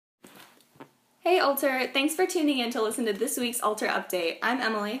Hey Alter, thanks for tuning in to listen to this week's Alter Update. I'm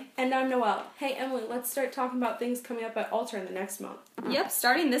Emily. And I'm Noelle. Hey Emily, let's start talking about things coming up at Alter in the next month. Yep,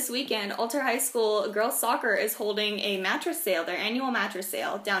 starting this weekend, Alter High School Girls Soccer is holding a mattress sale, their annual mattress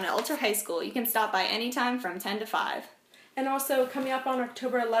sale, down at Alter High School. You can stop by anytime from 10 to 5. And also, coming up on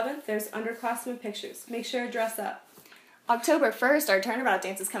October 11th, there's underclassmen pictures. Make sure to dress up. October 1st, our Turnabout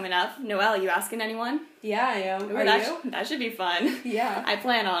Dance is coming up. Noelle, you asking anyone? Yeah, I am. Are you? That should be fun. Yeah. I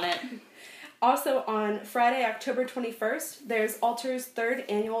plan on it. Also, on Friday, October 21st, there's Alter's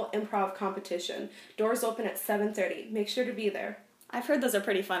 3rd annual improv competition. Doors open at 7:30. Make sure to be there. I've heard those are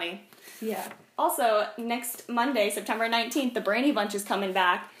pretty funny. Yeah. Also, next Monday, September 19th, the Brainy Bunch is coming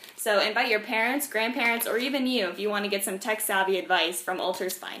back. So invite your parents, grandparents, or even you if you want to get some tech-savvy advice from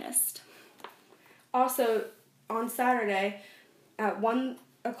Alter's finest. Also, on Saturday, at 1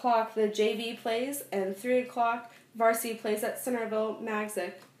 o'clock, the JV plays, and 3 o'clock, varsity plays at Centerville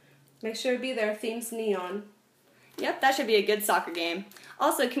Magsic. Make sure to be there. Theme's neon. Yep, that should be a good soccer game.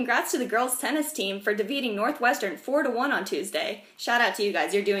 Also, congrats to the girls' tennis team for defeating Northwestern 4-1 on Tuesday. Shout out to you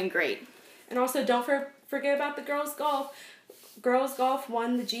guys. You're doing great. And also, don't forget about the girls' golf. Girls' golf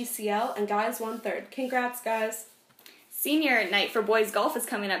won the GCL, and guys won 3rd. Congrats, guys. Senior night for boys' golf is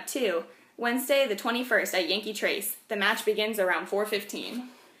coming up, too. Wednesday, the 21st at Yankee Trace. The match begins around 4:15.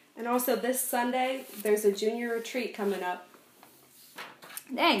 And also, this Sunday, there's a junior retreat coming up.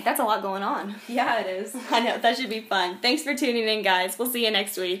 Dang, that's a lot going on. Yeah, it is. I know, that should be fun. Thanks for tuning in, guys. We'll see you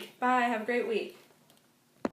next week. Bye. Have a great week.